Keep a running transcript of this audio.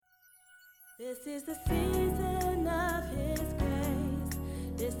This is the season of His grace.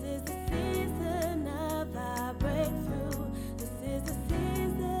 This is the season of our breakthrough. This is the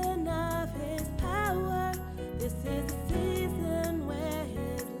season of His power. This is the season where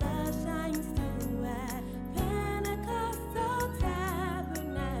His love shines through at Pentecostal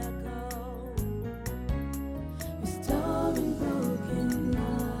Tabernacle, restoring broken love.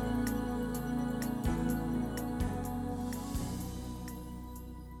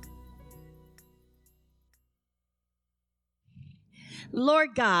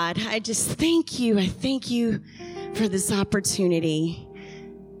 Lord God, I just thank you. I thank you for this opportunity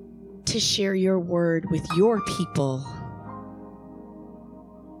to share your word with your people.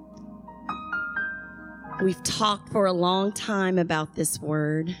 We've talked for a long time about this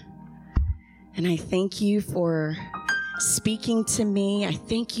word, and I thank you for speaking to me. I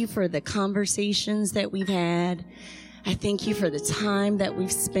thank you for the conversations that we've had. I thank you for the time that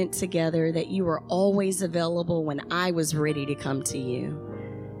we've spent together, that you were always available when I was ready to come to you.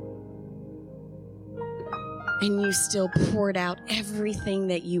 And you still poured out everything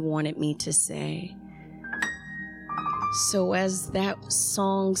that you wanted me to say. So as that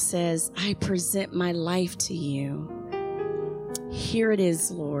song says, I present my life to you. Here it is,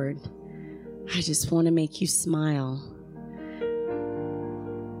 Lord. I just want to make you smile.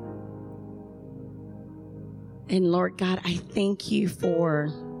 And Lord God, I thank you for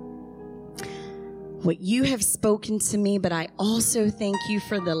what you have spoken to me, but I also thank you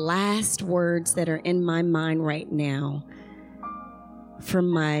for the last words that are in my mind right now from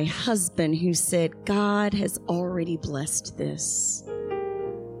my husband, who said, God has already blessed this.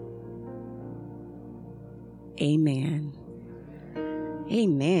 Amen.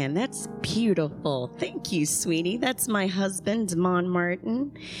 Amen. That's beautiful. Thank you, sweetie. That's my husband, Damon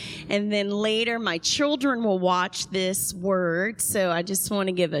Martin. And then later, my children will watch this word. So I just want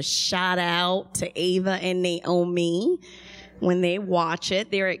to give a shout out to Ava and Naomi when they watch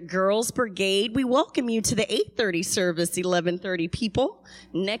it. They're at Girls Brigade. We welcome you to the 8:30 service, 11:30 people.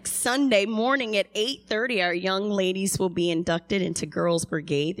 Next Sunday morning at 8:30, our young ladies will be inducted into Girls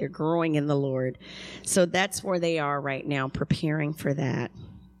Brigade. They're growing in the Lord. So that's where they are right now, preparing for that.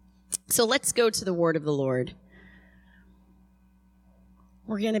 So let's go to the word of the Lord.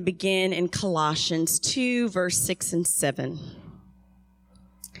 We're going to begin in Colossians 2, verse 6 and 7.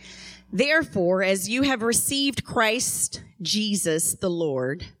 Therefore, as you have received Christ Jesus the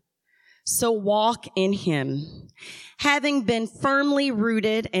Lord, so walk in him, having been firmly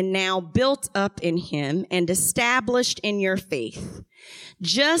rooted and now built up in him and established in your faith,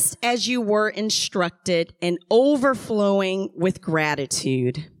 just as you were instructed and overflowing with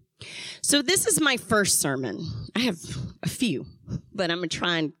gratitude. So this is my first sermon. I have a few, but I'm going to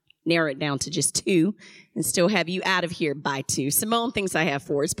try and narrow it down to just two and still have you out of here by two. Simone thinks I have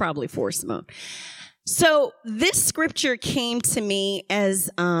four. It's probably four, Simone. So this scripture came to me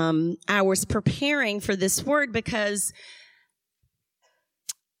as I was preparing for this word, because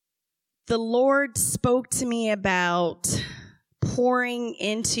the Lord spoke to me about pouring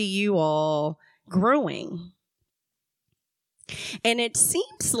into you all, growing. And it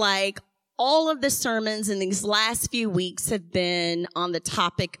seems like all of the sermons in these last few weeks have been on the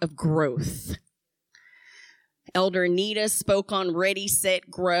topic of growth. Elder Anita spoke on Ready, Set,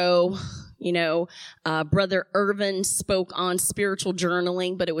 Grow. Brother Irvin spoke on spiritual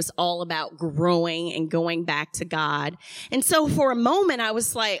journaling, but it was all about growing and going back to God. And so for a moment, I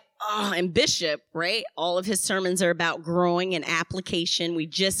was like, and Bishop, right? All of his sermons are about growing and application. We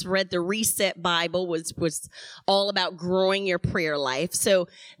just read the Reset Bible, was all about growing your prayer life. So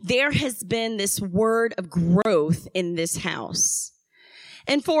there has been this word of growth in this house.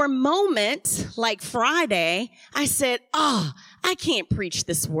 And for a moment, like Friday, I said, I can't preach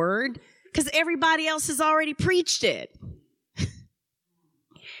this word, because everybody else has already preached it. And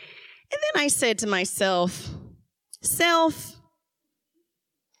then I said to myself,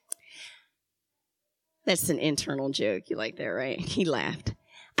 that's an internal joke. You like that, right? He laughed.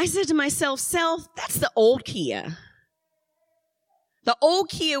 I said to myself, that's the old Kia. The old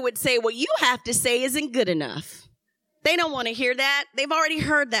Kia would say, what you have to say isn't good enough. They don't want to hear that. They've already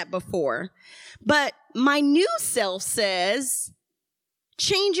heard that before. But my new self says,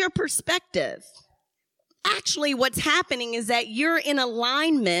 change your perspective. Actually, what's happening is that you're in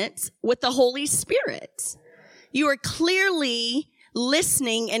alignment with the Holy Spirit. You are clearly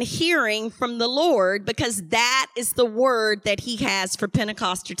listening and hearing from the Lord, because that is the word that he has for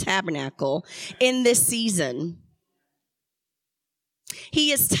Pentecostal Tabernacle in this season.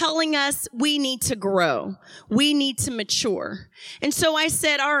 He is telling us we need to grow. We need to mature. And so I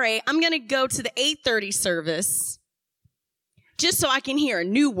said, all right, I'm going to go to the 8:30 service just so I can hear a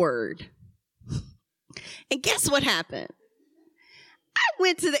new word. And guess what happened? I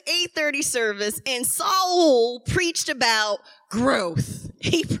went to the 8:30 service and Saul preached about growth.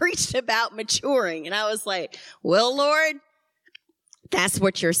 He preached about maturing. And I was like, well, Lord, that's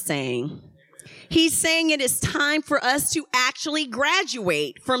what you're saying. He's saying it is time for us to actually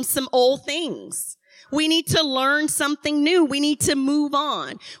graduate from some old things. We need to learn something new. We need to move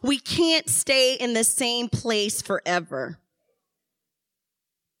on. We can't stay in the same place forever.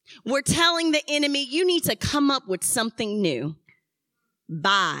 We're telling the enemy, you need to come up with something new.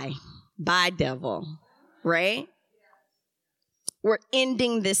 Bye, devil, right? We're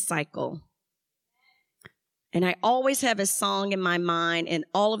ending this cycle. And I always have a song in my mind, and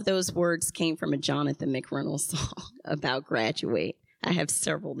all of those words came from a Jonathan McReynolds song about graduate. I have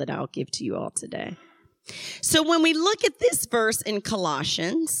several that I'll give to you all today. So when we look at this verse in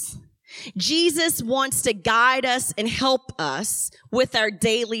Colossians, Jesus wants to guide us and help us with our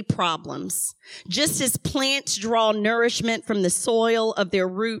daily problems. Just as plants draw nourishment from the soil of their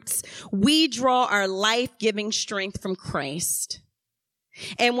roots, we draw our life-giving strength from Christ.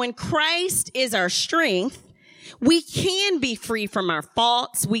 And when Christ is our strength, we can be free from our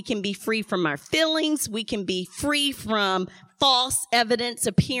faults. We can be free from our feelings. We can be free from false evidence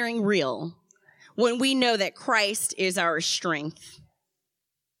appearing real when we know that Christ is our strength.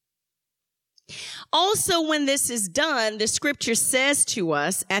 Also, when this is done, the scripture says to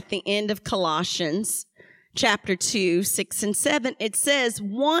us at the end of Colossians chapter 2, 6 and 7, it says,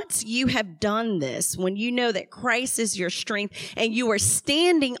 once you have done this, when you know that Christ is your strength and you are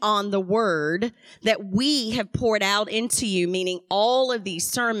standing on the word that we have poured out into you, meaning all of these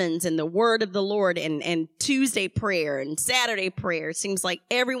sermons and the word of the Lord and Tuesday prayer and Saturday prayer, it seems like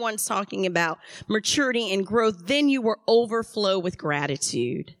everyone's talking about maturity and growth, then you will overflow with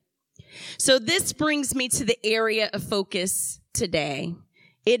gratitude. So this brings me to the area of focus today.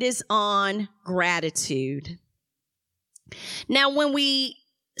 It is on gratitude. Now, when we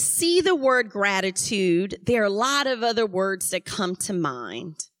see the word gratitude, there are a lot of other words that come to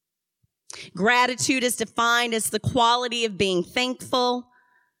mind. Gratitude is defined as the quality of being thankful.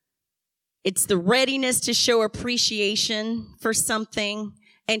 It's the readiness to show appreciation for something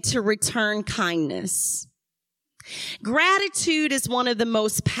and to return kindness. Gratitude is one of the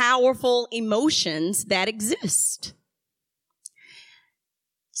most powerful emotions that exist.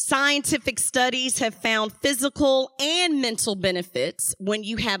 Scientific studies have found physical and mental benefits when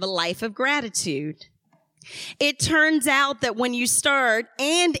you have a life of gratitude. It turns out that when you start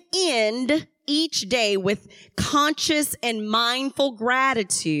and end each day with conscious and mindful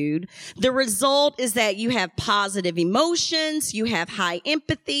gratitude, the result is that you have positive emotions, you have high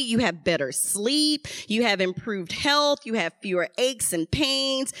empathy, you have better sleep, you have improved health, you have fewer aches and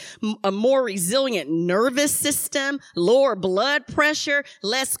pains, a more resilient nervous system, lower blood pressure,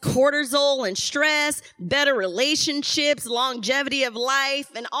 less cortisol and stress, better relationships, longevity of life,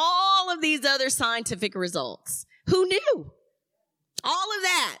 and all of these other scientific results. Who knew? All of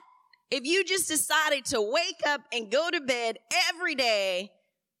that. If you just decided to wake up and go to bed every day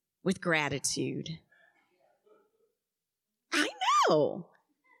with gratitude. I know.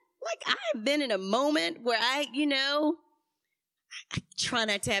 Like, I've been in a moment where I try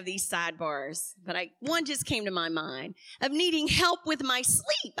not to have these sidebars, but one just came to my mind of needing help with my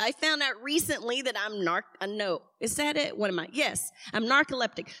sleep. I found out recently that I'm is that it? What am I? Yes, I'm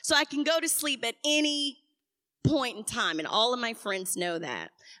narcoleptic. So I can go to sleep at any point in time, and all of my friends know that.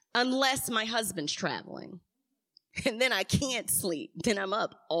 Unless my husband's traveling. And then I can't sleep. Then I'm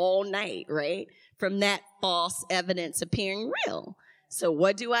up all night, right? From that false evidence appearing real. So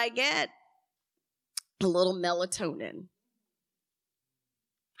what do I get? A little melatonin.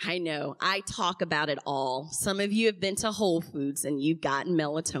 I know. I talk about it all. Some of you have been to Whole Foods and you've gotten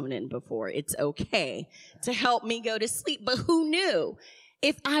melatonin before. It's okay to help me go to sleep. But who knew?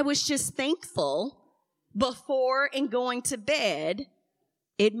 If I was just thankful before and going to bed,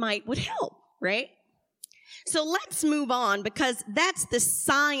 it would help, right? So let's move on because that's the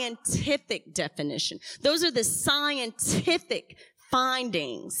scientific definition. Those are the scientific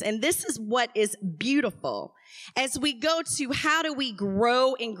findings. And this is what is beautiful. As we go to how do we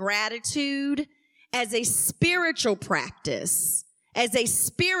grow in gratitude as a spiritual practice, as a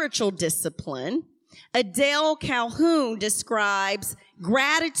spiritual discipline, Adele Calhoun describes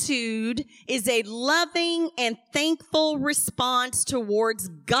gratitude is a loving and thankful response towards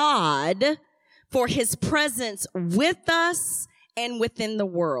God for his presence with us and within the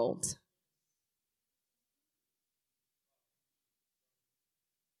world.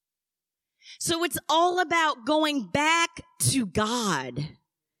 So it's all about going back to God,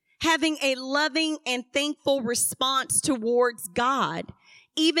 having a loving and thankful response towards God.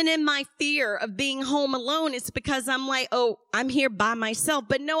 Even in my fear of being home alone, it's because I'm like, oh, I'm here by myself.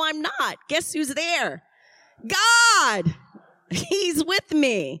 But no, I'm not. Guess who's there? God. He's with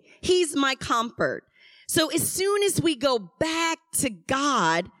me. He's my comfort. So as soon as we go back to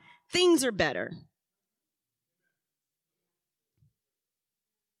God, things are better.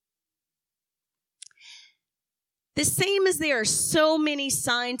 The same as there are so many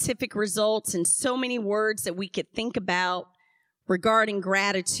scientific results and so many words that we could think about regarding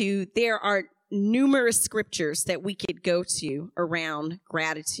gratitude, there are numerous scriptures that we could go to around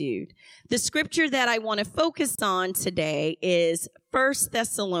gratitude. The scripture that I want to focus on today is 1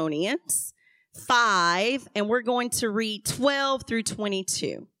 Thessalonians 5, and we're going to read 12 through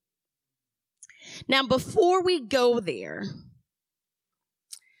 22. Now, before we go there,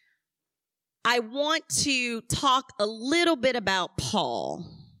 I want to talk a little bit about Paul.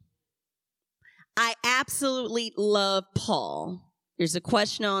 I absolutely love Paul. There's a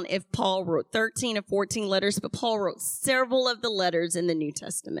question on if Paul wrote 13 or 14 letters, but Paul wrote several of the letters in the New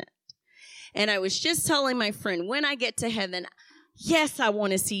Testament. And I was just telling my friend, when I get to heaven, yes, I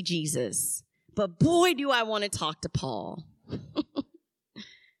want to see Jesus, but boy, do I want to talk to Paul.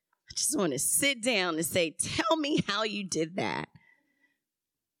 I just want to sit down and say, tell me how you did that.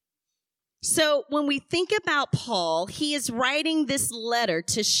 So when we think about Paul, he is writing this letter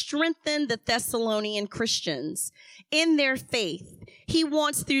to strengthen the Thessalonian Christians in their faith. He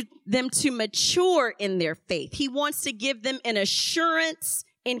wants them to mature in their faith. He wants to give them an assurance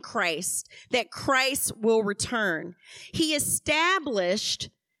in Christ that Christ will return. He established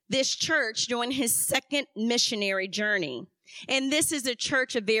this church during his second missionary journey. And this is a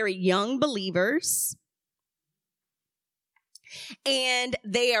church of very young believers. And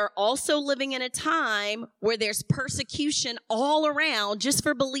they are also living in a time where there's persecution all around just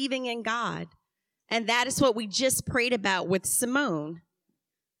for believing in God. And that is what we just prayed about with Simone.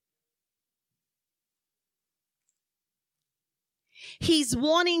 He's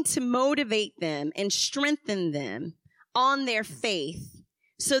wanting to motivate them and strengthen them on their faith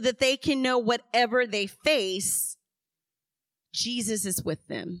so that they can know whatever they face, Jesus is with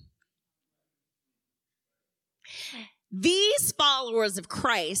them. These followers of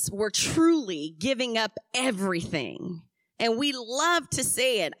Christ were truly giving up everything. And we love to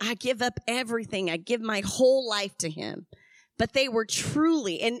say it. I give up everything. I give my whole life to him. But they were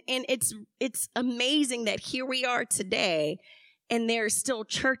truly, and it's amazing that here we are today, and there are still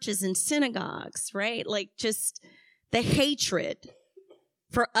churches and synagogues, right? Like just the hatred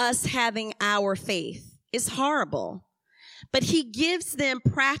for us having our faith is horrible. But he gives them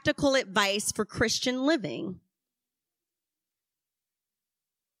practical advice for Christian living.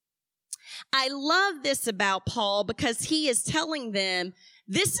 I love this about Paul because he is telling them,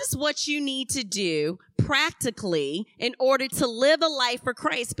 this is what you need to do practically in order to live a life for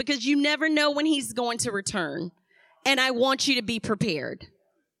Christ, because you never know when he's going to return. And I want you to be prepared.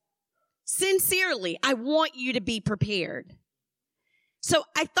 Sincerely, I want you to be prepared. So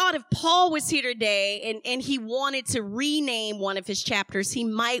I thought if Paul was here today and he wanted to rename one of his chapters, he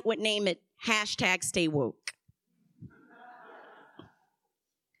would name it #StayWoke.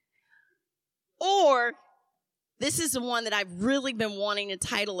 Or, this is the one that I've really been wanting to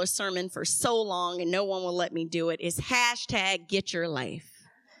title a sermon for so long and no one will let me do it, is #GetYourLife.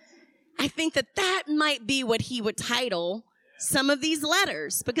 I think that might be what he would title some of these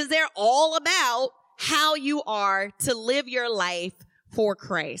letters, because they're all about how you are to live your life for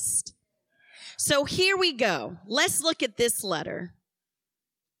Christ. So here we go. Let's look at this letter.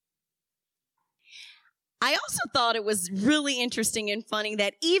 I also thought it was really interesting and funny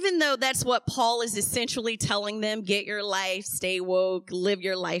that even though that's what Paul is essentially telling them, get your life, stay woke, live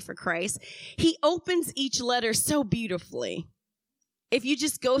your life for Christ, he opens each letter so beautifully. If you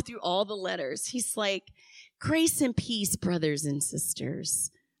just go through all the letters, he's like, grace and peace, brothers and sisters.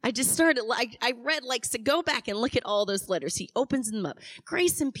 I read so go back and look at all those letters. He opens them up.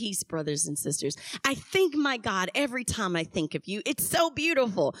 Grace and peace, brothers and sisters. I thank my God every time I think of you. It's so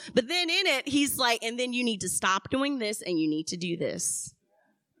beautiful. But then in it, he's like, and then you need to stop doing this and you need to do this.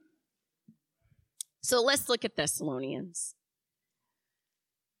 So let's look at Thessalonians.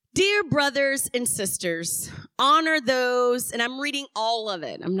 Dear brothers and sisters, honor those, and I'm reading all of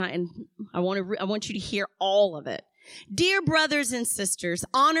it. I want you to hear all of it. Dear brothers and sisters,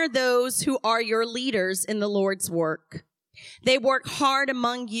 honor those who are your leaders in the Lord's work. They work hard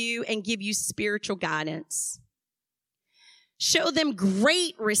among you and give you spiritual guidance. Show them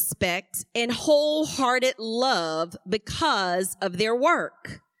great respect and wholehearted love because of their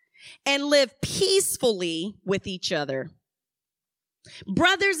work, and live peacefully with each other.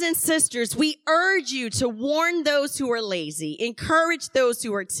 Brothers and sisters, we urge you to warn those who are lazy, encourage those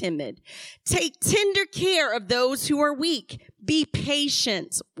who are timid, take tender care of those who are weak, be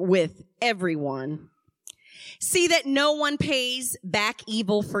patient with everyone. See that no one pays back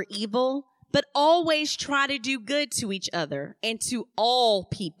evil for evil, but always try to do good to each other and to all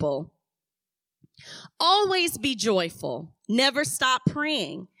people. Always be joyful. Never stop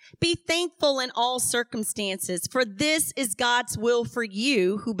praying. Be thankful in all circumstances, for this is God's will for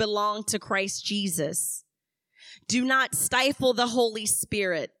you who belong to Christ Jesus. Do not stifle the Holy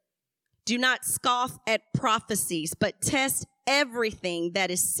Spirit. Do not scoff at prophecies, but test everything that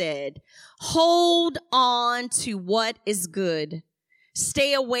is said. Hold on to what is good.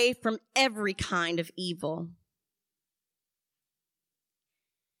 Stay away from every kind of evil.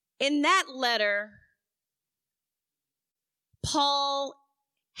 In that letter, Paul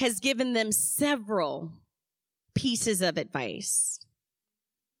has given them several pieces of advice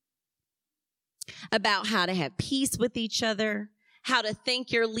about how to have peace with each other, how to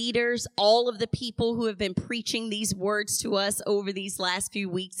thank your leaders, all of the people who have been preaching these words to us over these last few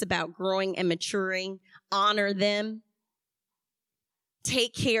weeks about growing and maturing. Honor them.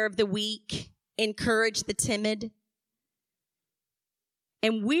 Take care of the weak. Encourage the timid.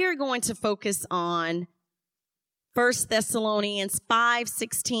 And we're going to focus on 1 Thessalonians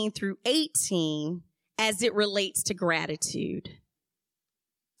 5:16 through 18 as it relates to gratitude.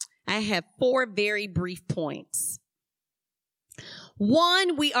 I have 4 very brief points.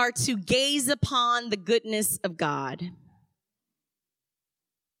 1, we are to gaze upon the goodness of God.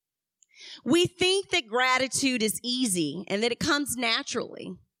 We think that gratitude is easy and that it comes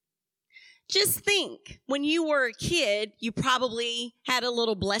naturally. Just think, when you were a kid, you probably had a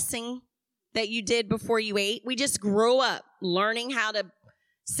little blessing that you did before you ate. We just grow up learning how to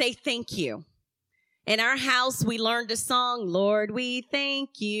say thank you. In our house, we learned a song, Lord, we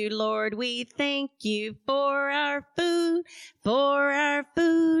thank you, Lord, we thank you for our food,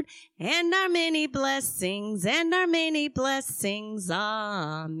 and our many blessings, amen.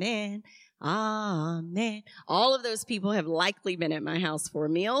 Amen. All of those people have likely been at my house for a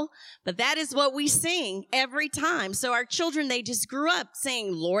meal, but that is what we sing every time. So our children, they just grew up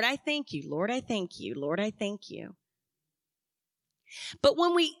saying, Lord, I thank you. Lord, I thank you. Lord, I thank you. But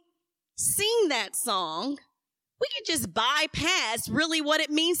when we sing that song, we could just bypass really what it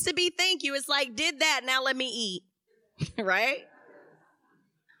means to be thank you. It's like, did that, now let me eat, right?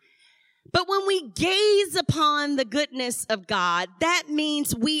 But when we gaze upon the goodness of God, that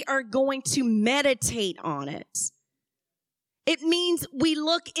means we are going to meditate on it. It means we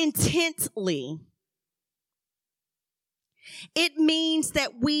look intently. It means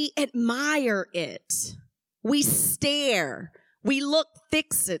that we admire it. We stare. We look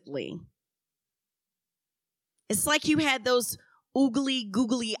fixedly. It's like you had those oogly,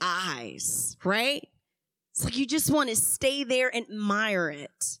 googly eyes, right? It's like you just want to stay there and admire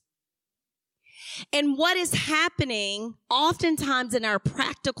it. And what is happening oftentimes in our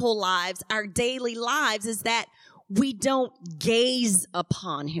practical lives, our daily lives, is that we don't gaze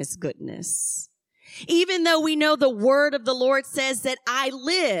upon his goodness. Even though we know the word of the Lord says that I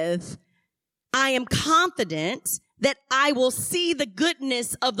live, I am confident that I will see the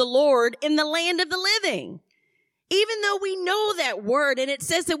goodness of the Lord in the land of the living. Even though we know that word and it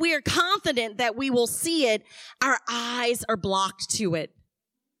says that we are confident that we will see it, our eyes are blocked to it.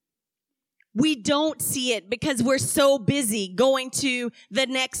 We don't see it because we're so busy going to the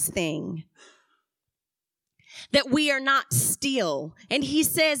next thing that we are not still. And he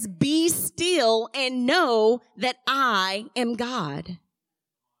says, be still and know that I am God.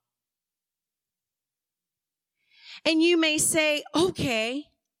 And you may say, okay.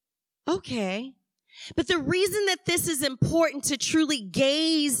 But the reason that this is important to truly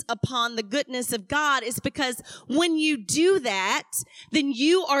gaze upon the goodness of God is because when you do that, then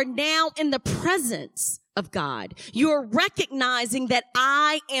you are now in the presence of God. You're recognizing that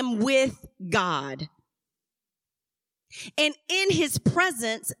I am with God. And in his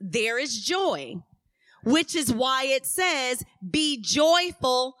presence, there is joy, which is why it says, be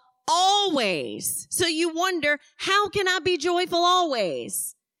joyful always. So you wonder, how can I be joyful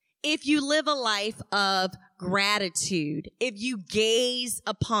always? If you live a life of gratitude, if you gaze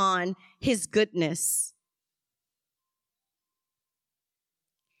upon his goodness.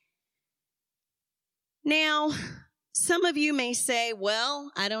 Now, some of you may say,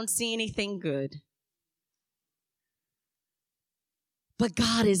 well, I don't see anything good. But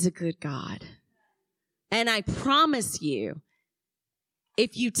God is a good God. And I promise you,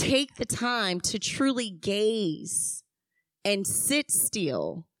 if you take the time to truly gaze and sit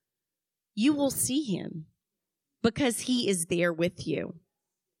still, you will see him. because he is there with you.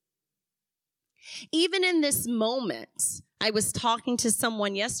 Even in this moment, I was talking to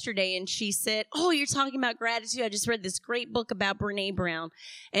someone yesterday and she said, "Oh, you're talking about gratitude. I just read this great book about Brene Brown."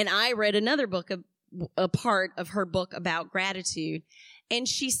 And I read another book, a part of her book about gratitude. And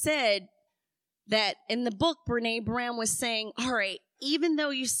she said that in the book, Brene Brown was saying, all right, even though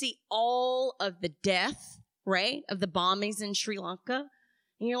you see all of the death, right, of the bombings in Sri Lanka,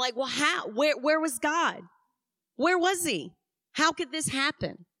 and you're like, well, how? Where was God? Where was he? How could this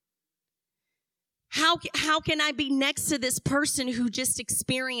happen? How can I be next to this person who just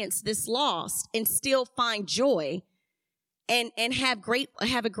experienced this loss and still find joy and have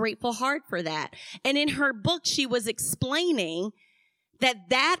a grateful heart for that? And in her book, she was explaining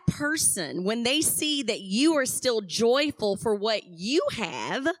that person, when they see that you are still joyful for what you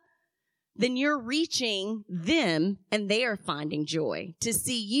have, then you're reaching them and they are finding joy. To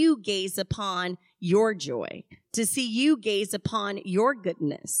see you gaze upon your joy, to see you gaze upon your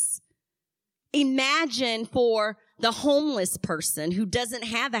goodness. Imagine for the homeless person who doesn't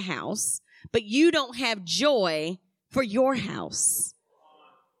have a house, but you don't have joy for your house.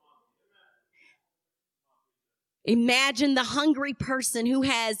 Imagine the hungry person who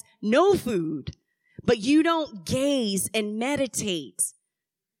has no food, but you don't gaze and meditate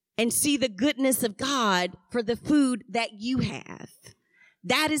and see the goodness of God for the food that you have.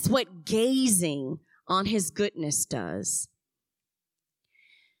 That is what gazing on his goodness does.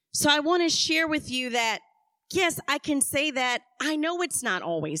 So I want to share with you that, yes, I can say that I know it's not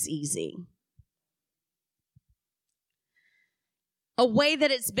always easy. A way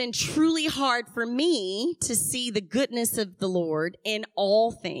that it's been truly hard for me to see the goodness of the Lord in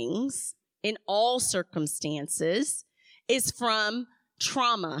all things, in all circumstances, is from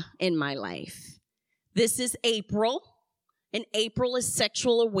trauma in my life. This is April, and April is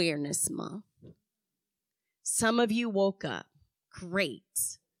Sexual Awareness Month. Some of you woke up.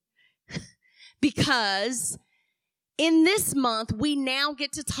 Great. Because in this month, we now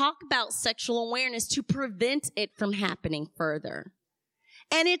get to talk about sexual awareness to prevent it from happening further.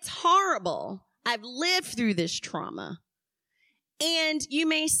 And it's horrible. I've lived through this trauma. And you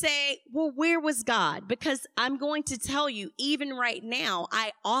may say, well, where was God? Because I'm going to tell you, even right now,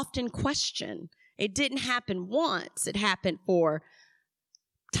 I often question. It didn't happen once. It happened for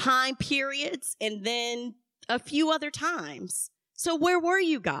time periods and then a few other times. So where were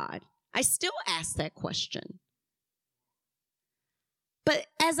you, God? I still ask that question. But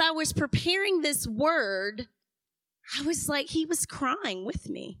as I was preparing this word, I was like, he was crying with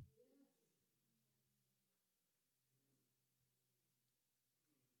me.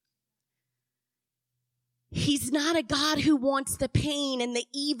 He's not a God who wants the pain and the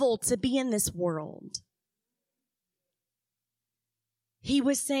evil to be in this world. He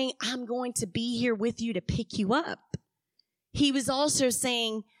was saying, I'm going to be here with you to pick you up. He was also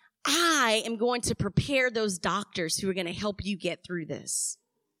saying, I am going to prepare those doctors who are going to help you get through this.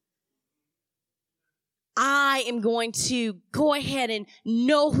 I am going to go ahead and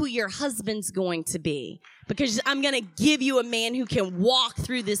know who your husband's going to be, because I'm going to give you a man who can walk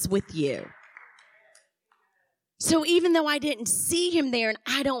through this with you. So even though I didn't see him there and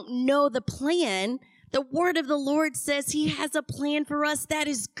I don't know the plan, the word of the Lord says he has a plan for us that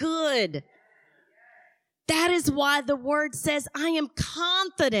is good. That is why the word says, I am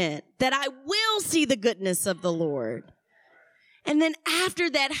confident that I will see the goodness of the Lord. And then after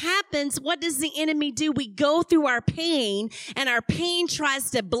that happens, what does the enemy do? We go through our pain, and our pain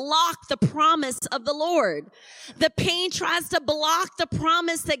tries to block the promise of the Lord. The pain tries to block the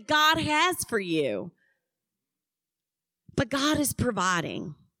promise that God has for you. But God is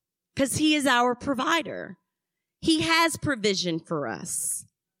providing, because he is our provider. He has provision for us.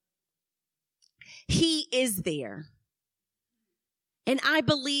 He is there. And I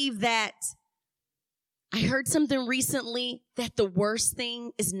believe that I heard something recently that the worst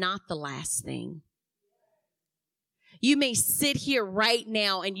thing is not the last thing. You may sit here right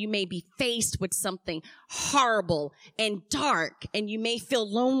now and you may be faced with something horrible and dark, and you may feel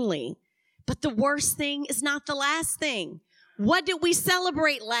lonely. But the worst thing is not the last thing. What did we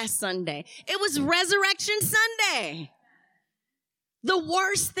celebrate last Sunday? It was Resurrection Sunday. The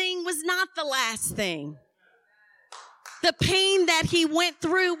worst thing was not the last thing. The pain that he went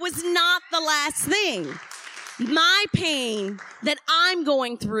through was not the last thing. My pain that I'm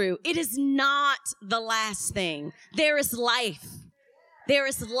going through, it is not the last thing. There is life. There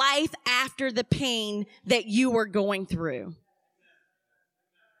is life after the pain that you are going through.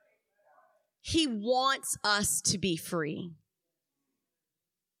 He wants us to be free.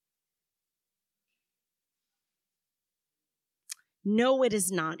 No, it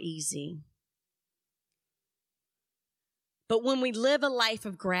is not easy. But when we live a life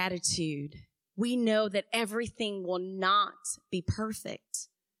of gratitude, we know that everything will not be perfect,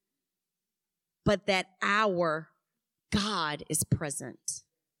 but that our God is present.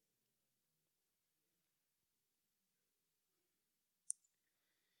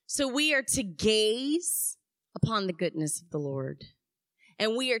 So we are to gaze upon the goodness of the Lord,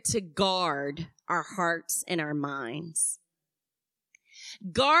 and we are to guard our hearts and our minds.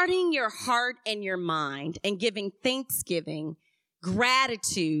 Guarding your heart and your mind and giving thanksgiving,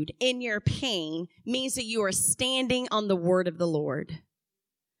 gratitude in your pain means that you are standing on the word of the Lord.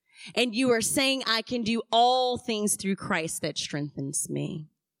 And you are saying, I can do all things through Christ that strengthens me.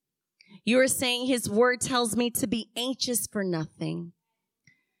 You are saying his word tells me to be anxious for nothing.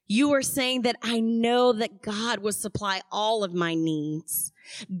 You are saying that I know that God will supply all of my needs.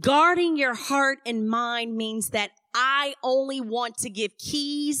 Guarding your heart and mind means that I only want to give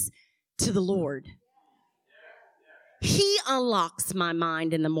keys to the Lord. He unlocks my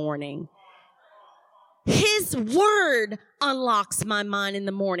mind in the morning. His word unlocks my mind in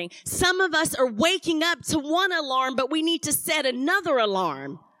the morning. Some of us are waking up to one alarm, but we need to set another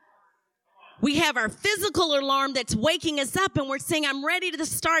alarm. We have our physical alarm that's waking us up and we're saying, I'm ready to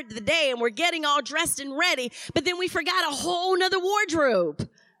start the day, and we're getting all dressed and ready. But then we forgot a whole nother wardrobe.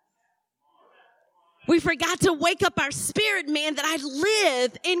 We forgot to wake up our spirit man that I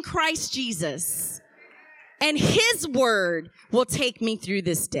live in Christ Jesus. And his word will take me through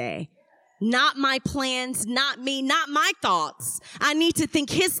this day. Not my plans, not me, not my thoughts. I need to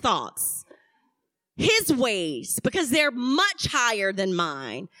think his thoughts, his ways, because they're much higher than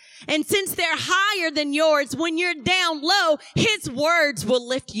mine. And since they're higher than yours, when you're down low, his words will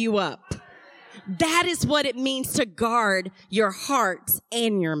lift you up. That is what it means to guard your heart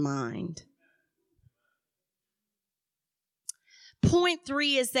and your mind. Point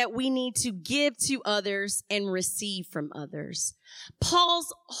 3 is that we need to give to others and receive from others.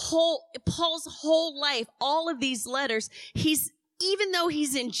 Paul's whole life, all of these letters, even though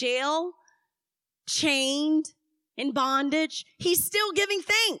he's in jail, chained, in bondage, he's still giving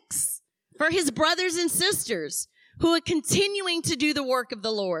thanks for his brothers and sisters who are continuing to do the work of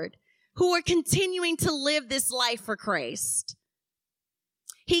the Lord, who are continuing to live this life for Christ.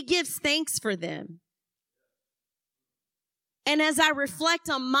 He gives thanks for them. And as I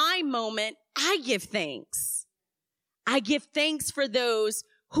reflect on my moment, I give thanks. I give thanks for those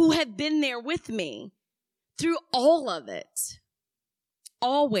who have been there with me through all of it.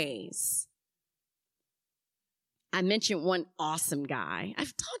 Always. I mentioned one awesome guy.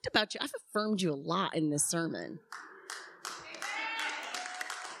 I've talked about you. I've affirmed you a lot in this sermon.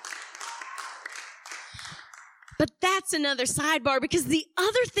 But that's another sidebar, because the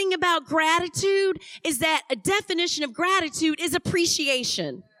other thing about gratitude is that a definition of gratitude is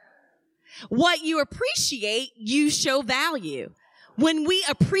appreciation. What you appreciate, you show value. When we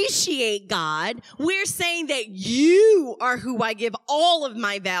appreciate God, we're saying that you are who I give all of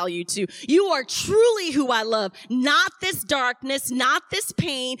my value to. You are truly who I love. Not this darkness, not this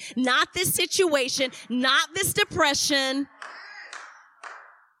pain, not this situation, not this depression,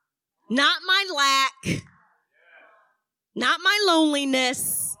 not my lack, not my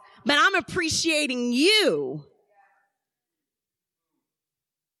loneliness, but I'm appreciating you.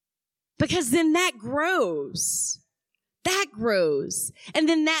 Because then that grows. That grows. And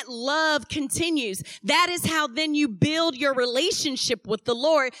then that love continues. That is how then you build your relationship with the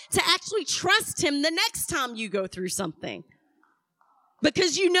Lord to actually trust him the next time you go through something.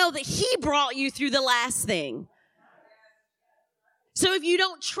 Because you know that he brought you through the last thing. So if you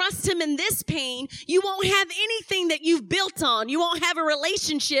don't trust him in this pain, you won't have anything that you've built on. You won't have a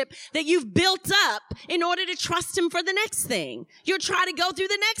relationship that you've built up in order to trust him for the next thing. You'll try to go through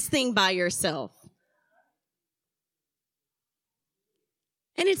the next thing by yourself.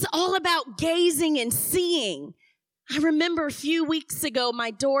 And it's all about gazing and seeing. I remember a few weeks ago,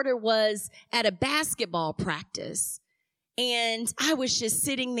 my daughter was at a basketball practice, and I was just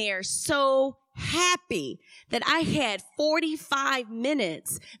sitting there so happy that I had 45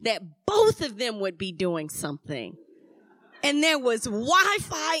 minutes that both of them would be doing something. And there was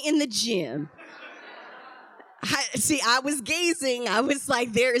Wi-Fi in the gym. I was gazing. I was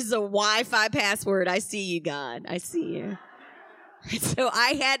like, there is a Wi-Fi password. I see you, God. I see you. So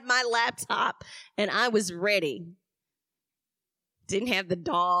I had my laptop and I was ready. Didn't have the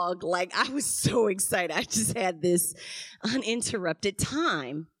dog. Like, I was so excited. I just had this uninterrupted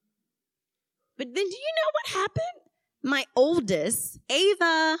time. But then do you know what happened? My oldest,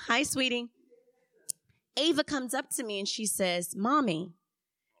 Ava, hi, sweetie. Ava comes up to me and she says, Mommy,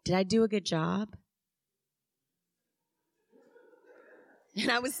 did I do a good job?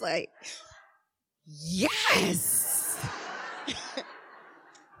 And I was like, yes.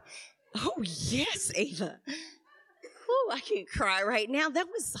 Oh, yes, Ava. Oh, I can't cry right now. That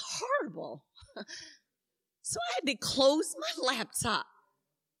was horrible. So I had to close my laptop.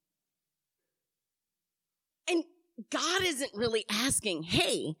 And God isn't really asking,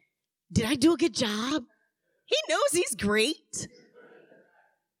 hey, did I do a good job? He knows he's great.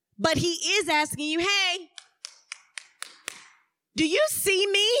 But he is asking you, hey, do you see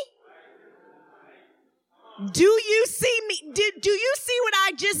me? Do you see me? Do you see what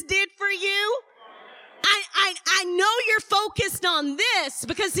I just did for you? I know you're focused on this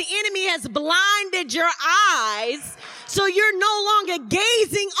because the enemy has blinded your eyes, so you're no longer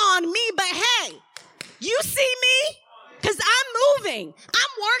gazing on me. But hey, you see me? Because I'm moving.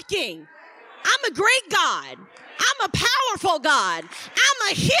 I'm working. I'm a great God. I'm a powerful God.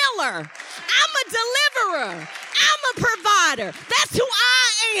 I'm a healer. I'm a deliverer. I'm a provider. That's who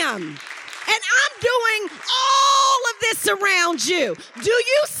I am. And I'm doing all of this around you. Do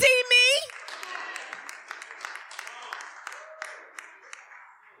you see me?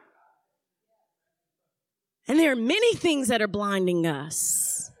 And there are many things that are blinding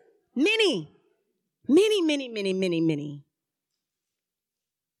us. Many.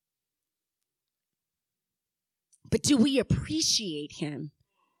 But do we appreciate him?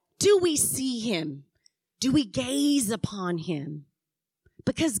 Do we see him? Do we gaze upon him?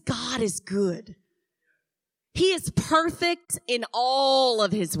 Because God is good. He is perfect in all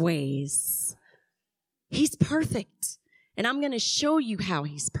of his ways. He's perfect. And I'm going to show you how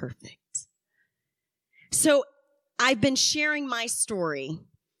he's perfect. So I've been sharing my story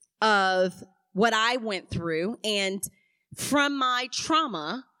of what I went through, and from my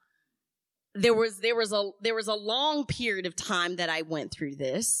trauma, there was a long period of time that I went through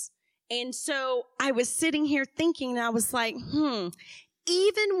this. And so I was sitting here thinking, and I was like,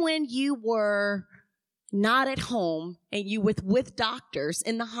 even when you were not at home and you were with doctors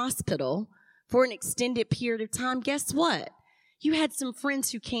in the hospital for an extended period of time, guess what? You had some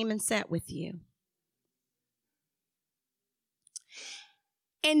friends who came and sat with you.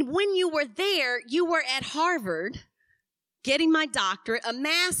 And when you were there, you were at Harvard getting my doctorate, a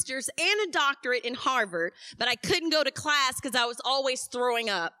master's and a doctorate in Harvard, but I couldn't go to class because I was always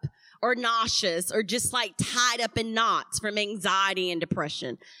throwing up or nauseous or just like tied up in knots from anxiety and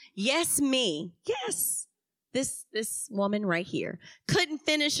depression. Yes, me. Yes. This woman right here couldn't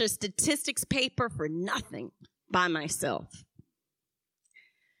finish a statistics paper for nothing by myself.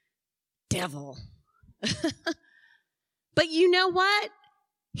 Devil. But you know what?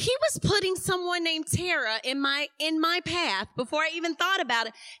 He was putting someone named Tara in my path before I even thought about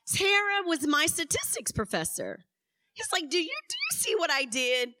it. Tara was my statistics professor. He's like, do you see what I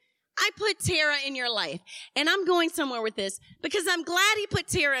did? I put Tara in your life. And I'm going somewhere with this because I'm glad he put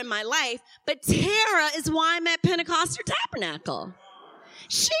Tara in my life, but Tara is why I'm at Pentecostal Tabernacle.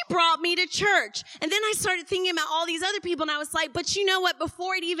 She brought me to church. And then I started thinking about all these other people, and I was like, but you know what?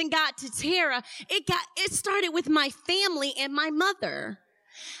 Before it even got to Tara, it started with my family and my mother.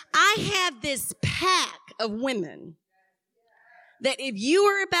 I have this pack of women that if you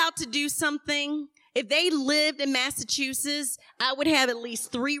were about to do something, if they lived in Massachusetts, I would have at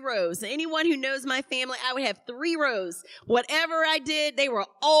least 3 rows. Anyone who knows my family, I would have 3 rows. Whatever I did, they were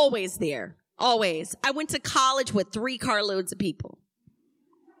always there. Always. I went to college with 3 carloads of people.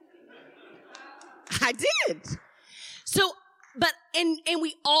 I did. So, but, and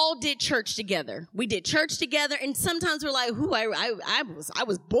we all did church together. We did church together, and sometimes we're like, I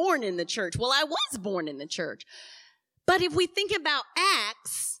was born in the church. Well, I was born in the church. But if we think about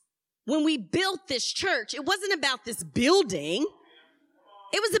Acts, when we built this church, it wasn't about this building.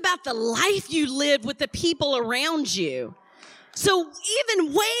 It was about the life you lived with the people around you. So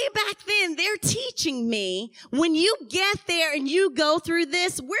even way back then, they're teaching me, when you get there and you go through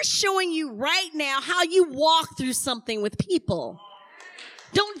this, we're showing you right now how you walk through something with people.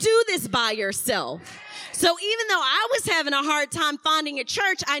 Don't do this by yourself. So even though I was having a hard time finding a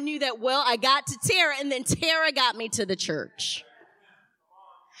church, I knew that, well, I got to Tara, and then Tara got me to the church.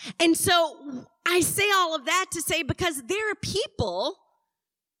 And so I say all of that to say, because there are people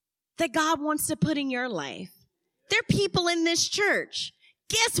that God wants to put in your life. There are people in this church.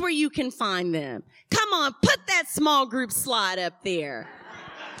 Guess where you can find them? Come on, put that small group slide up there.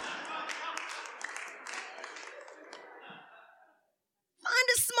 Find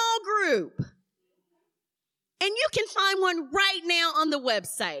a small group. And you can find one right now on the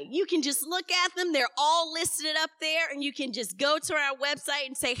website. You can just look at them. They're all listed up there, and you can just go to our website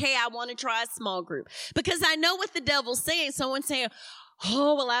and say, hey, I want to try a small group. Because I know what the devil's saying. Someone's saying,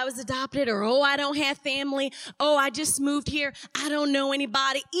 oh, well, I was adopted, or, oh, I don't have family. Oh, I just moved here. I don't know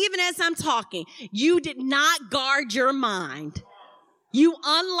anybody. Even as I'm talking, you did not guard your mind. You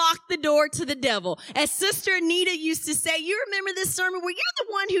unlock the door to the devil. As Sister Anita used to say, you remember this sermon where you're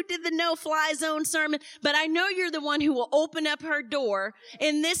the one who did the no-fly zone sermon, but I know you're the one who will open up her door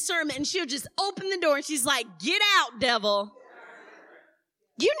in this sermon, and she'll just open the door, and she's like, get out, devil.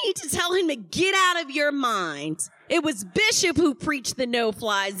 You need to tell him to get out of your mind. It was Bishop who preached the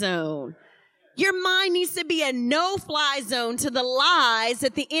no-fly zone. Your mind needs to be a no-fly zone to the lies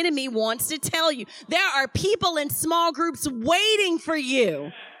that the enemy wants to tell you. There are people in small groups waiting for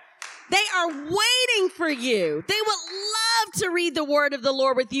you. They are waiting for you. They would love to read the word of the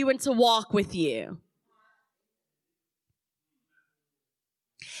Lord with you and to walk with you.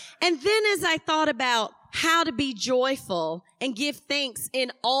 And then as I thought about how to be joyful and give thanks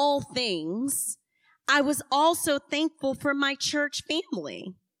in all things, I was also thankful for my church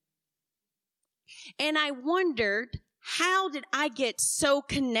family. And I wondered, how did I get so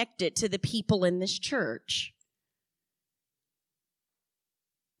connected to the people in this church?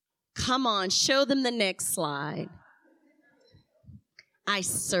 Come on, show them the next slide. I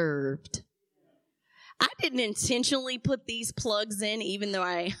served. I didn't intentionally put these plugs in, even though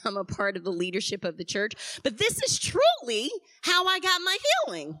I am a part of the leadership of the church. But this is truly how I got my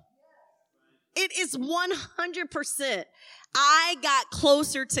healing. It is 100%. I got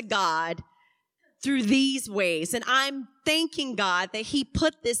closer to God through these ways. And I'm thanking God that he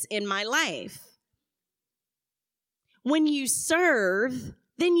put this in my life. When you serve,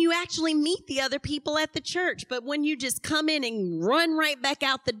 then you actually meet the other people at the church. But when you just come in and run right back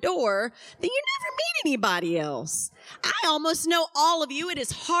out the door, then you never meet anybody else. I almost know all of you. It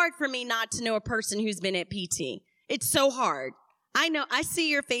is hard for me not to know a person who's been at PT. It's so hard. I know, I see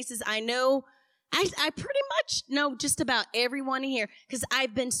your faces. I know, I pretty much know just about everyone here because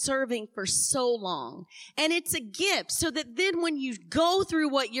I've been serving for so long. And it's a gift so that then when you go through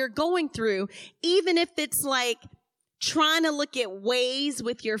what you're going through, even if it's like trying to look at Waze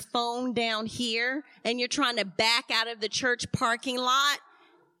with your phone down here and you're trying to back out of the church parking lot,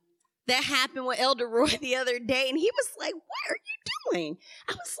 that happened with Elder Roy the other day. And he was like, what are you doing?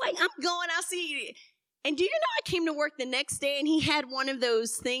 I was like, I'm going, I'll see you. And do you know I came to work the next day and he had one of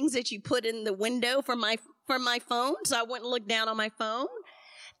those things that you put in the window for my phone so I wouldn't look down on my phone?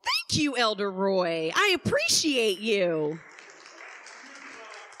 Thank you, Elder Roy. I appreciate you.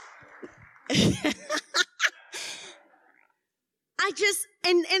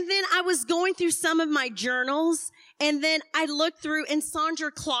 And then I was going through some of my journals and then I looked through and Sandra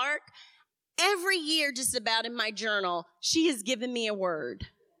Clark, every year just about in my journal, she has given me a word.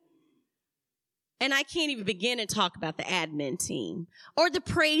 And I can't even begin to talk about the admin team or the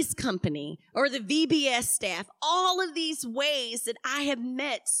praise company or the VBS staff, all of these ways that I have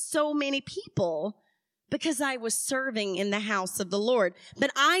met so many people because I was serving in the house of the Lord. But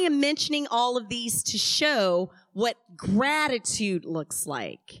I am mentioning all of these to show what gratitude looks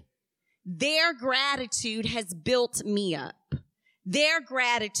like. Their gratitude has built me up. Their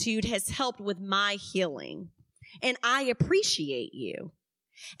gratitude has helped with my healing. And I appreciate you.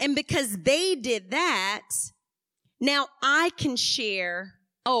 And because they did that, now I can share.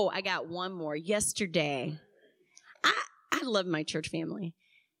 Oh, I got one more. Yesterday, I love my church family.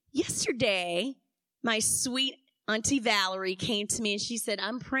 Yesterday, my sweet Auntie Valerie came to me and she said,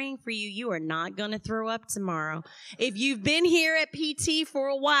 I'm praying for you. You are not going to throw up tomorrow. If you've been here at PT for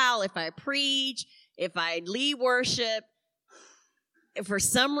a while, if I preach, if I lead worship, for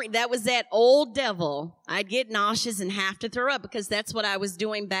some reason, that was that old devil. I'd get nauseous and have to throw up because that's what I was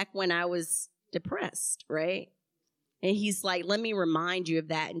doing back when I was depressed, right? And he's like, let me remind you of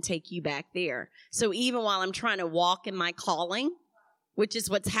that and take you back there. So even while I'm trying to walk in my calling, which is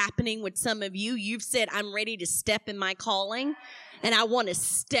what's happening with some of you, you've said, I'm ready to step in my calling and I want to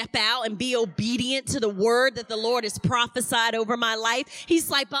step out and be obedient to the word that the Lord has prophesied over my life. He's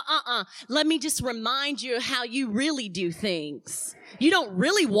like, but let me just remind you of how you really do things. You don't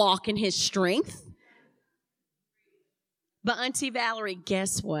really walk in his strength. But Auntie Valerie,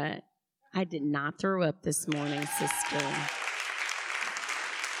 guess what? I did not throw up this morning, sister.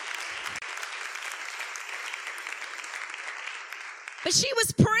 But she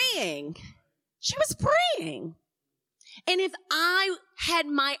was praying. She was praying. And if I had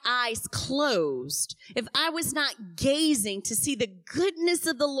my eyes closed, if I was not gazing to see the goodness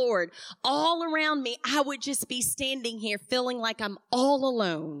of the Lord all around me, I would just be standing here feeling like I'm all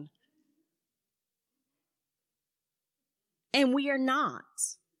alone. And we are not.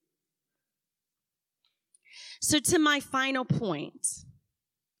 So to my final point,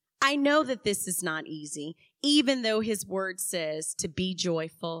 I know that this is not easy, even though his word says to be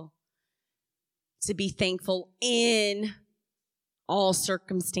joyful, to be thankful in all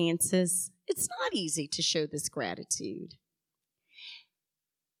circumstances. It's not easy to show this gratitude.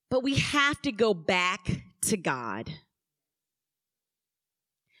 But we have to go back to God.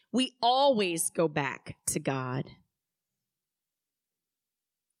 We always go back to God.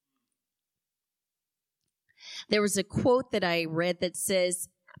 There was a quote that I read that says,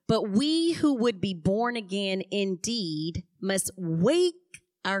 "But we who would be born again indeed must wake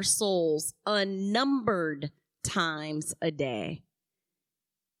our souls unnumbered times a day."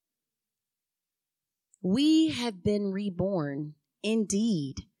 We have been reborn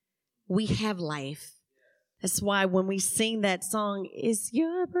indeed. We have life. That's why when we sing that song, "Is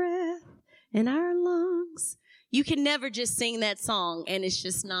your breath in our lungs," you can never just sing that song and it's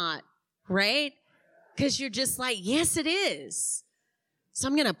just not, right? Because you're just like, yes, it is. So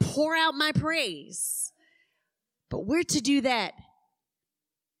I'm going to pour out my praise. But we're to do that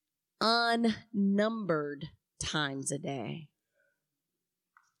unnumbered times a day.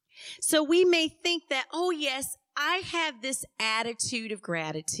 So we may think that, oh, yes, I have this attitude of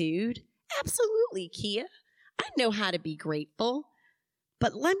gratitude. Absolutely, Kia. I know how to be grateful.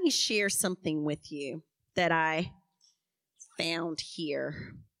 But let me share something with you that I found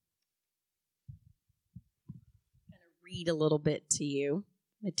here. I'm going to read a little bit to you,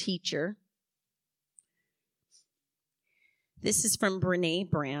 a teacher. This is from Brené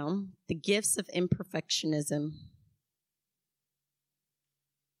Brown, The Gifts of Imperfectionism.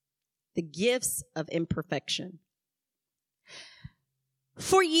 The gifts of imperfection.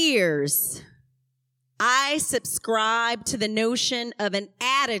 For years, I subscribed to the notion of an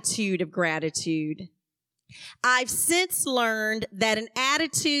attitude of gratitude. I've since learned that an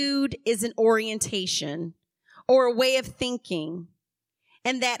attitude is an orientation or a way of thinking,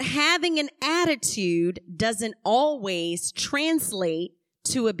 and that having an attitude doesn't always translate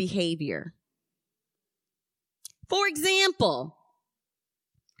to a behavior. For example,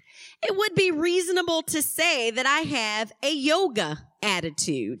 it would be reasonable to say that I have a yoga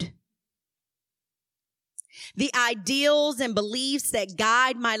attitude. The ideals and beliefs that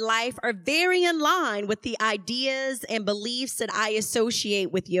guide my life are very in line with the ideas and beliefs that I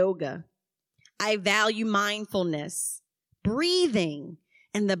associate with yoga. I value mindfulness, breathing,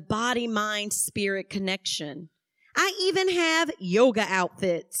 and the body-mind-spirit connection. I even have yoga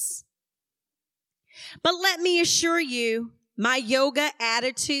outfits. But let me assure you, my yoga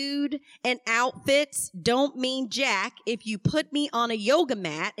attitude and outfits don't mean jack if you put me on a yoga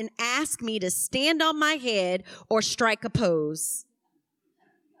mat and ask me to stand on my head or strike a pose.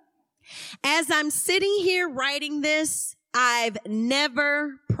 As I'm sitting here writing this, I've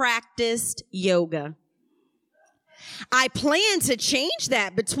never practiced yoga. I plan to change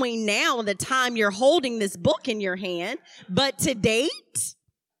that between now and the time you're holding this book in your hand, but to date,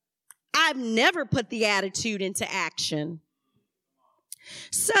 I've never put the attitude into action.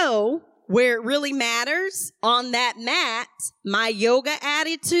 So, where it really matters, on that mat, my yoga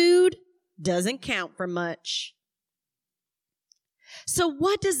attitude doesn't count for much. So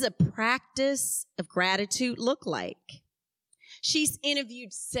what does a practice of gratitude look like? She's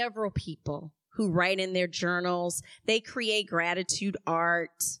interviewed several people who write in their journals. They create gratitude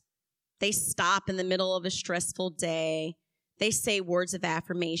art. They stop in the middle of a stressful day. They say words of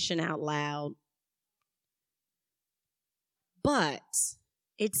affirmation out loud. But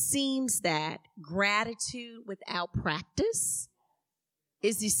it seems that gratitude without practice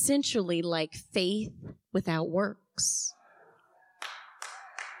is essentially like faith without works.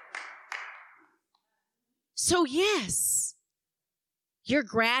 So yes, your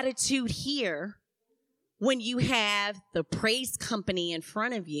gratitude here, when you have the praise company in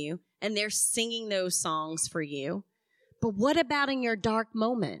front of you and they're singing those songs for you. But what about in your dark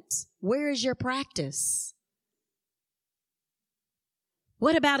moments? Where is your practice?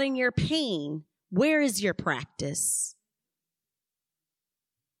 What about in your pain? Where is your practice?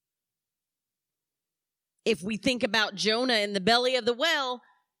 If we think about Jonah in the belly of the well,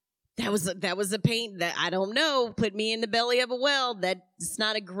 that was a pain that I don't know, put me in the belly of a well. That's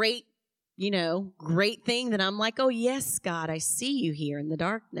not a great thing that I'm like, oh yes, God, I see you here in the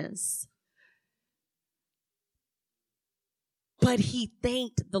darkness. But he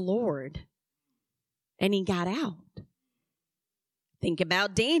thanked the Lord and he got out. Think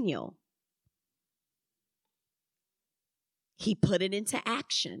about Daniel. He put it into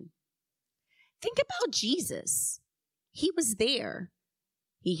action. Think about Jesus. He was there.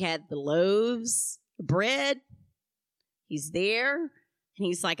 He had the loaves, the bread. He's there. And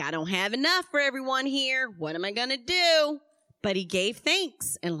he's like, I don't have enough for everyone here. What am I going to do? But he gave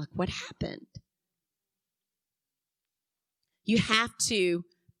thanks. And look what happened. You have to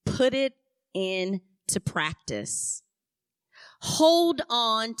put it into practice. Hold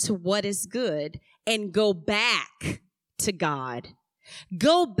on to what is good and go back to God.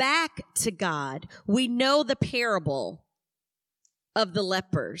 Go back to God. We know the parable of the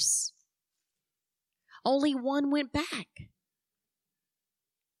lepers. Only one went back.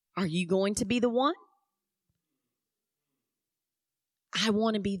 Are you going to be the one? I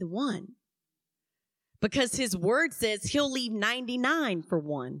want to be the one. Because his word says he'll leave 99 for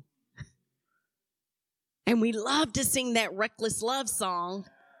one. And we love to sing that reckless love song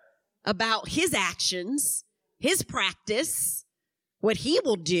about his actions, his practice, what he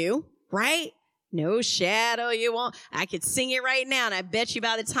will do, right? No shadow you won't. I could sing it right now, and I bet you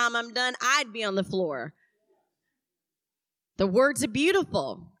by the time I'm done, I'd be on the floor. The words are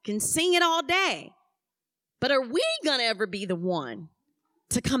beautiful. Can sing it all day. But are we going to ever be the one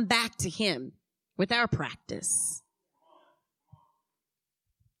to come back to him with our practice?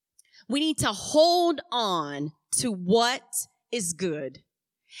 We need to hold on to what is good.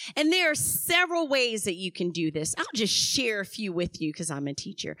 And there are several ways that you can do this. I'll just share a few with you because I'm a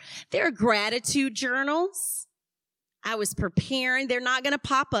teacher. There are gratitude journals. I was preparing. They're not going to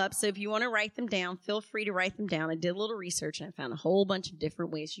pop up, so if you want to write them down, feel free to write them down. I did a little research, and I found a whole bunch of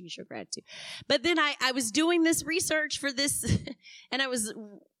different ways you can show gratitude. But then I was doing this research for this, and I'm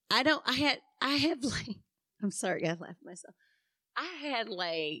sorry, I laughed at myself. I had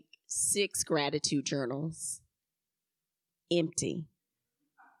like 6 gratitude journals empty.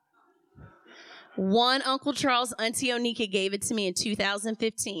 One, Uncle Charles, Auntie Onika gave it to me in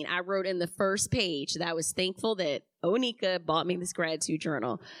 2015. I wrote in the first page that I was thankful that Onika bought me this gratitude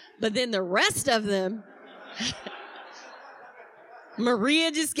journal. But then the rest of them,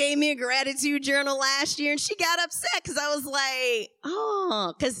 Maria just gave me a gratitude journal last year, and she got upset because I was like,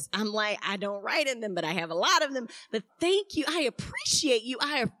 because I'm like, I don't write in them, but I have a lot of them. But thank you. I appreciate you.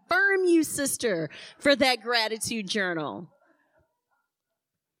 I affirm you, sister, for that gratitude journal.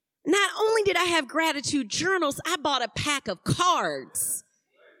 Not only did I have gratitude journals, I bought a pack of cards.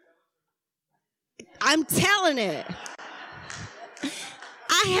 I'm telling it.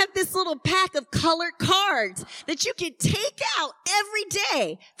 I have this little pack of colored cards that you can take out every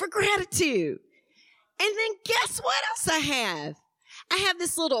day for gratitude. And then guess what else I have? I have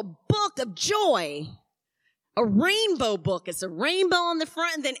this little book of joy, a rainbow book. It's a rainbow on the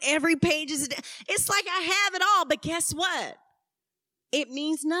front, and then every page is, it's like I have it all, but guess what? It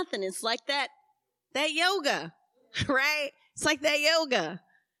means nothing. It's like that yoga, right? It's like that yoga.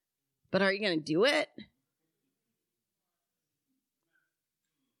 But are you going to do it?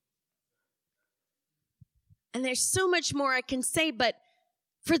 And there's so much more I can say, but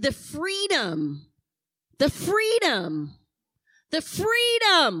for the freedom, because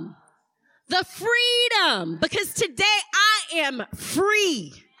today I am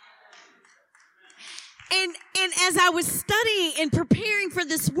free. And as I was studying and preparing for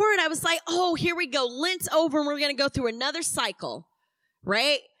this word, I was like, oh, here we go. Lent's over, and we're going to go through another cycle,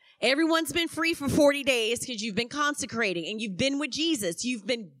 right? Everyone's been free for 40 days because you've been consecrating and you've been with Jesus. You've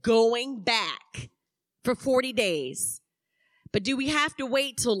been going back for 40 days. But do we have to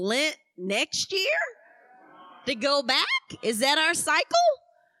wait till Lent next year to go back? Is that our cycle?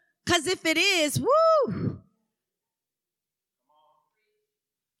 Because if it is, woo.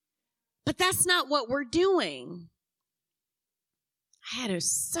 But that's not what we're doing. I had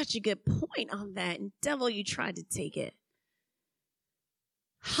such a good point on that, and devil, you tried to take it.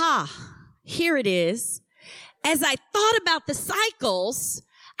 Here it is. As I thought about the cycles,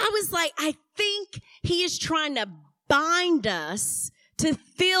 I was like, I think he is trying to bind us to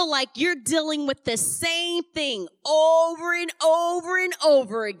feel like you're dealing with the same thing over and over and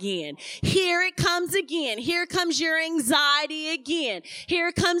over again. Here it comes again. Here comes your anxiety again.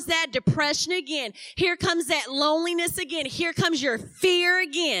 Here comes that depression again. Here comes that loneliness again. Here comes your fear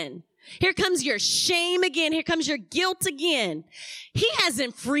again. Here comes your shame again. Here comes your guilt again. He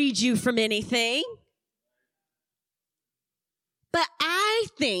hasn't freed you from anything. But I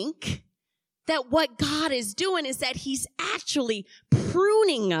think that what God is doing is that he's actually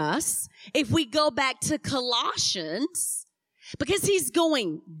pruning us, if we go back to Colossians, because he's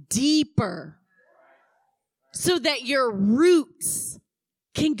going deeper so that your roots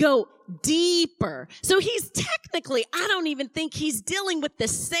can go deeper. So he's technically, I don't even think he's dealing with the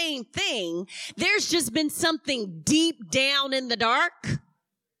same thing. There's just been something deep down in the dark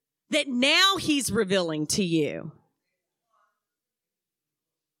that now he's revealing to you.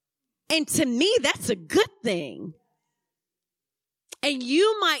 And to me, that's a good thing. And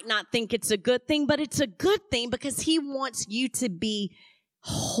you might not think it's a good thing, but it's a good thing because he wants you to be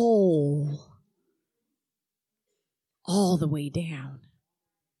whole all the way down.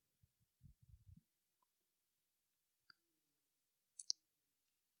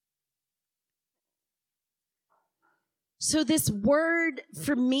 So this word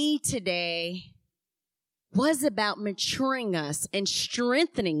for me today was about maturing us and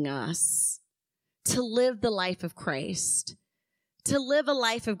strengthening us to live the life of Christ, to live a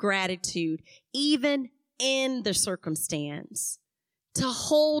life of gratitude, even in the circumstance, to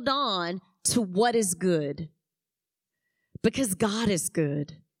hold on to what is good, because God is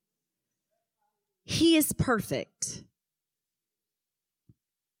good. He is perfect.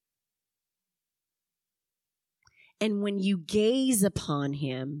 And when you gaze upon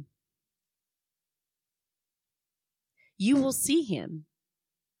him, you will see him,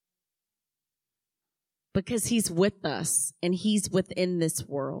 because he's with us and he's within this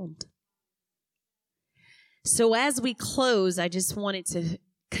world. So as we close, I just wanted to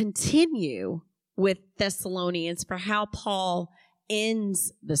continue with Thessalonians for how Paul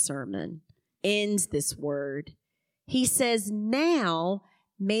ends the sermon, ends this word. He says, "Now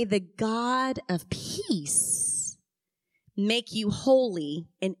may the God of peace make you holy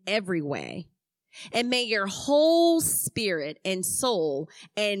in every way, and may your whole spirit and soul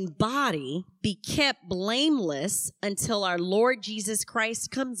and body be kept blameless until our Lord Jesus Christ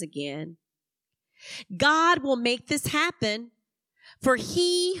comes again. God will make this happen, for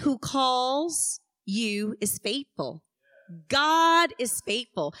he who calls you is faithful." God is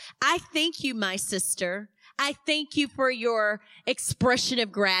faithful. I thank you, my sister. I thank you for your expression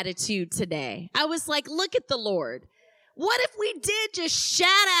of gratitude today. I was like, look at the Lord. What if we did just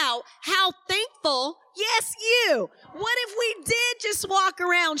shout out how thankful, yes, you. What if we did just walk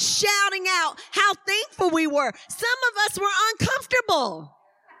around shouting out how thankful we were? Some of us were uncomfortable.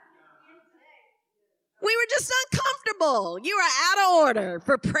 We were just uncomfortable. You are out of order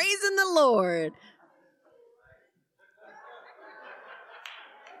for praising the Lord.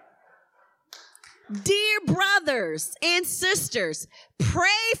 Dear brothers and sisters,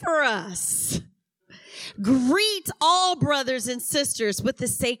 pray for us. Greet all brothers and sisters with a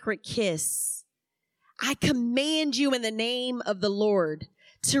sacred kiss. I command you in the name of the Lord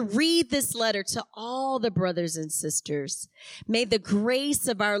to read this letter to all the brothers and sisters. May the grace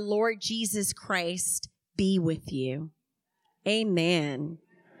of our Lord Jesus Christ be with you. Amen.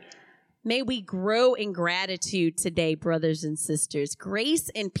 May we grow in gratitude today, brothers and sisters. Grace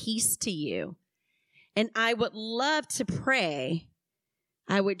and peace to you. And I would love to pray.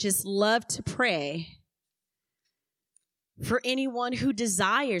 I would just love to pray for anyone who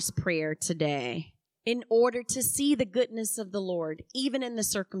desires prayer today in order to see the goodness of the Lord, even in the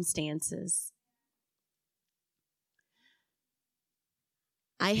circumstances.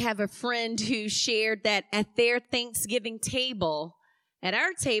 I have a friend who shared that at their Thanksgiving table, at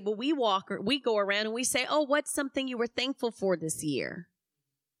our table, we go around and we say, oh, what's something you were thankful for this year?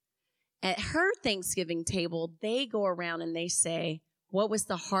 At her Thanksgiving table, they go around and they say, what was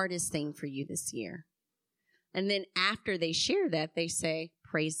the hardest thing for you this year? And then after they share that, they say,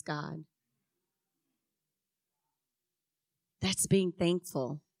 praise God. That's being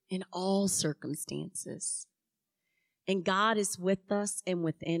thankful in all circumstances. And God is with us and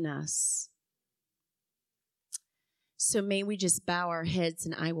within us. So may we just bow our heads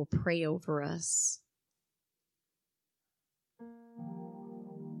and I will pray over us.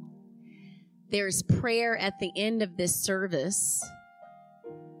 There's prayer at the end of this service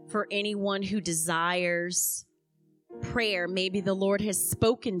for anyone who desires prayer. Maybe the Lord has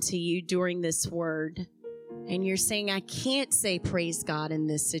spoken to you during this word, and you're saying, I can't say praise God in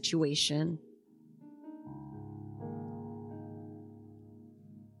this situation.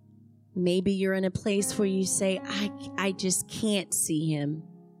 Maybe you're in a place where you say, I just can't see him.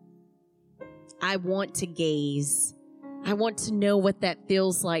 I want to gaze. I want to know what that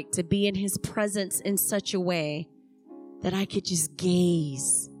feels like to be in his presence in such a way that I could just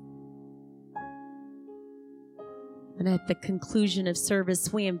gaze. And at the conclusion of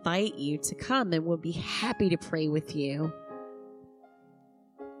service, we invite you to come and we'll be happy to pray with you.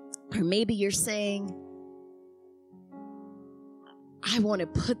 Or maybe you're saying, I want to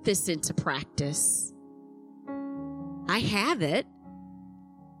put this into practice. I have it.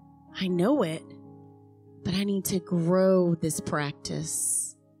 I know it. But I need to grow this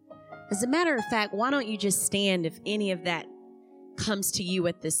practice. As a matter of fact, why don't you just stand if any of that comes to you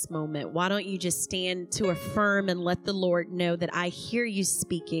at this moment? Why don't you just stand to affirm and let the Lord know that I hear you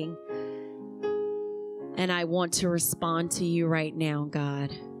speaking and I want to respond to you right now,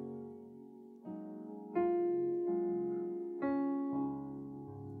 God.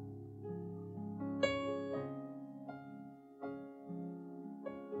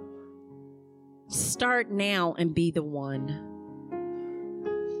 Start now and be the one.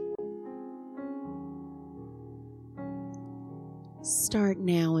 Start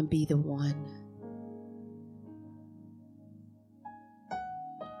now and be the one.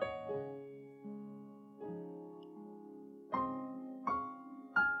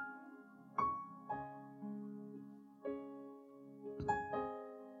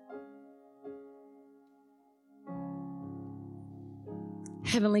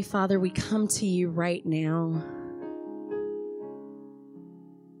 Heavenly Father, we come to you right now.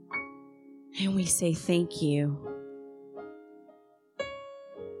 And we say thank you.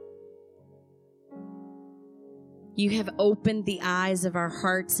 You have opened the eyes of our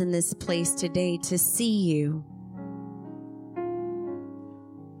hearts in this place today to see you,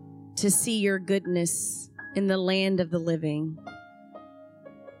 to see your goodness in the land of the living.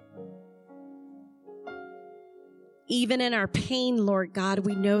 Even in our pain, Lord God,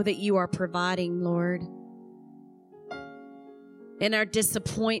 we know that you are providing, Lord. In our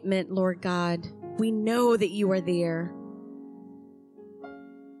disappointment, Lord God, we know that you are there.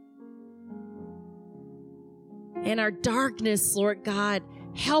 In our darkness, Lord God,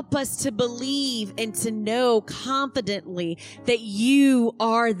 help us to believe and to know confidently that you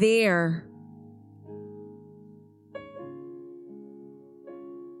are there.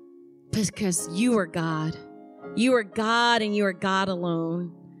 Because you are God. You are God and you are God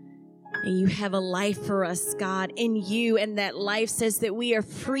alone. And you have a life for us, God, in you. And that life says that we are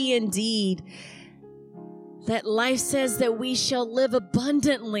free indeed. That life says that we shall live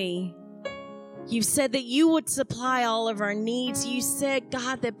abundantly. You said that you would supply all of our needs. You said,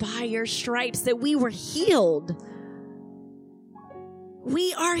 God, that by your stripes that we were healed.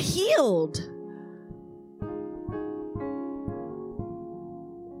 We are healed.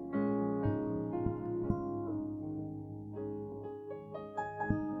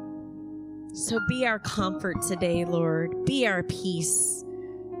 So be our comfort today, Lord. Be our peace.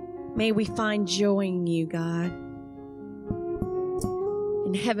 May we find joy in you, God.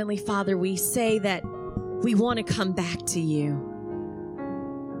 And Heavenly Father, we say that we want to come back to you.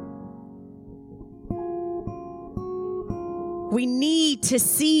 We need to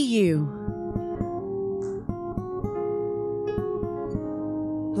see you.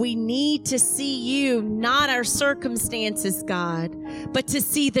 We need to see you, not our circumstances, God, but to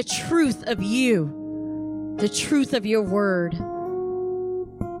see the truth of you, the truth of your word.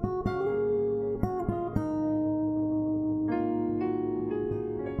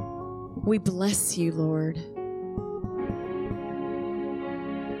 We bless you, Lord.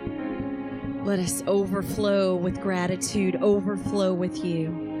 Let us overflow with gratitude, overflow with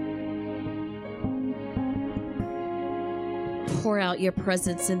you. Pour out your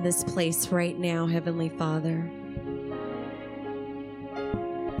presence in this place right now, Heavenly Father.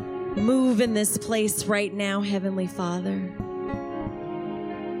 Move in this place right now, Heavenly Father.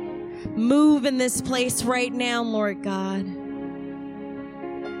 Move in this place right now, Lord God.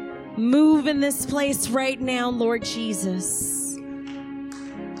 Move in this place right now, Lord Jesus.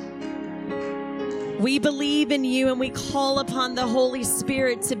 We believe in you and we call upon the Holy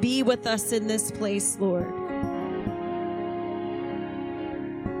Spirit to be with us in this place, Lord.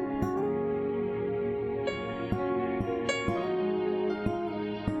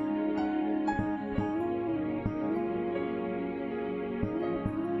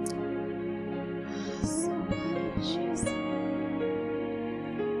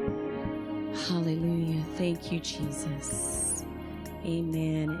 Hallelujah. Thank you, Jesus.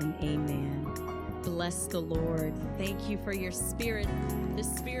 Amen and amen. Bless the Lord. Thank you for your spirit. The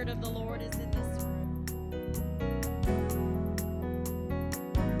Spirit of the Lord is in this room.